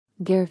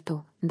Gertu,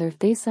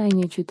 ndërtesa e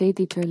një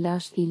qyteti të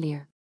Lashtë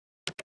Ilir.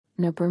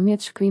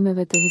 Nëpërmjet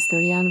shkrimeve të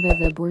historianëve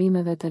dhe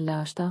burimeve të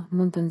lashta,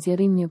 mund të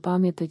nxjerrim një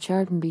pamje të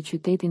qartë mbi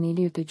qytetin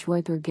Ilir të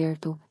quajtur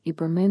Gertu, i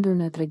përmendur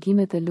në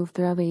tregimet e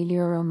luftërave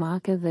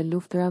iliro-romake dhe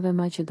luftërave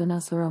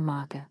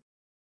maqedonaso-romake.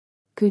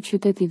 Ky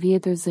qytet i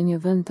vjetër zë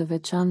një vend të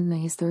veçantë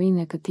në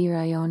historinë e këtij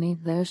rajoni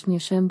dhe është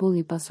një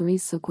shembull i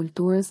pasurisë së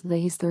kulturës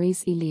dhe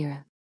historisë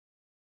ilire.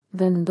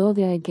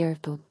 Vendndodhja e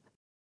Gertut.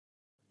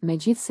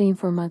 Megjithse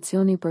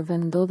informacioni për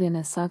vendndodhjen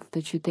e saktë të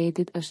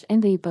qytetit është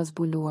ende i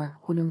pazbuluar,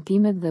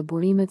 hulumtimet dhe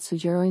burimet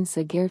sugjerojnë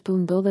se Gertu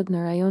ndodhet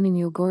në rajonin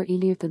jugor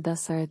ilir të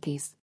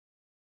Dasaretisë.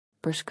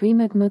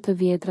 Përshkrimet më të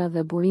vjetra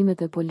dhe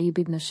burimet e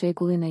Polibit në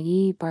shekullin e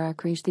I para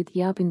Krishtit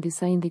japin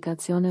disa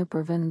indikacione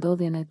për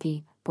vendndodhjen e tij,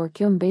 por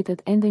kjo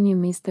mbetet ende një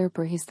mister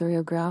për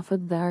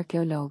historiografët dhe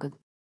arkeologët.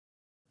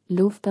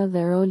 Lufta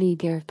dhe roli i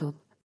Gertut.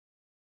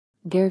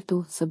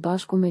 Gertu, së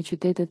bashku me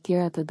qytetet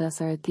tjera të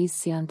Dasaretisë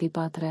si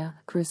Antipatrea,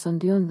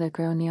 Krysondion dhe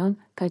Kreonion,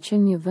 ka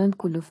qenë një vend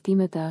ku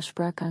luftimet e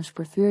ashpra kanë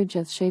shpërthyer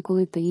gjatë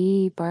shekullit të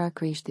I para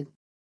Krishtit.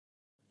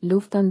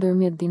 Lufta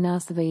ndërmjet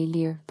dinastëve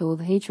Ilir, të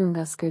udhëhequr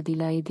nga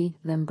Skërdilaidi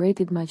dhe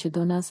mbretit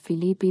Maqedonas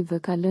Filipi V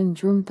ka lënë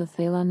gjurmë të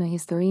thella në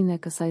historinë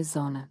e kësaj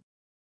zone.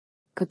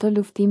 Këto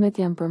luftimet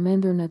janë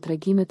përmendur në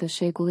tregimet e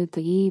shekullit të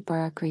I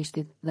para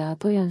Krishtit, dhe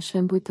ato janë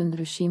shembuj të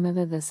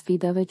ndryshimeve dhe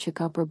sfidave që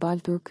ka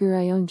përbaltur ky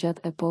rajon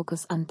gjatë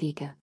epokës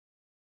antike.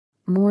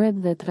 Muret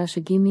dhe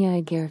trashëgimia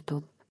e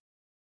Gertut.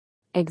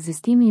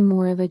 Ekzistimi i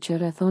mureve që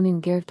rrethonin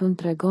Gertun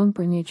tregon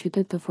për një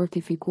qytet të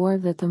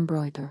fortifikuar dhe të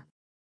mbrojtur.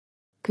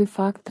 Ky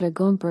fakt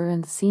tregon për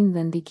rëndësinë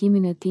dhe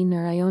ndikimin e tij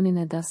në rajonin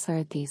e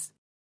Dasaretisë.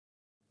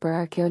 Për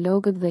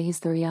arkeologët dhe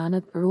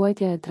historianët,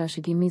 ruajtja e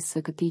trashëgimisë së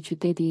këtij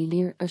qyteti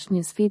ilir është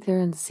një sfidë e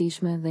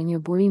rëndësishme dhe një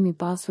burim i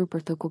pasur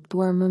për të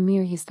kuptuar më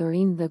mirë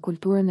historinë dhe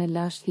kulturën e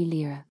Lashtë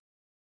ilire.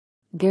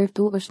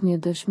 Gertu është një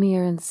dëshmi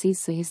e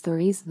rëndësisë së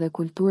historisë dhe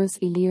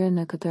kulturës ilire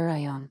në këtë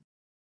rajon.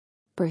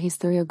 Për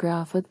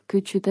historiografët,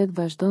 ky qytet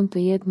vazhdon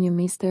të jetë një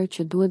mister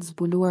që duhet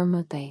zbuluar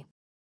më tej.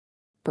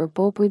 Për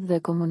popujt dhe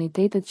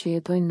komunitetet që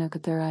jetojnë në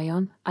këtë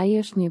rajon, ai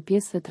është një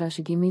pjesë e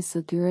trashëgimisë së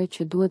tyre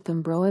që duhet të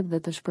mbrohet dhe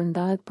të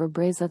shpërndahet për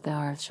brezat e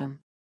ardhshëm.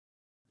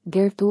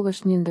 Gertu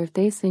është një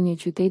ndërtesë e një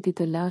qyteti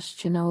të lashtë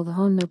që na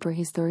udhëhon nëpër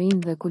historinë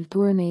dhe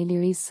kulturën e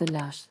Ilirisë së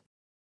Lashtë.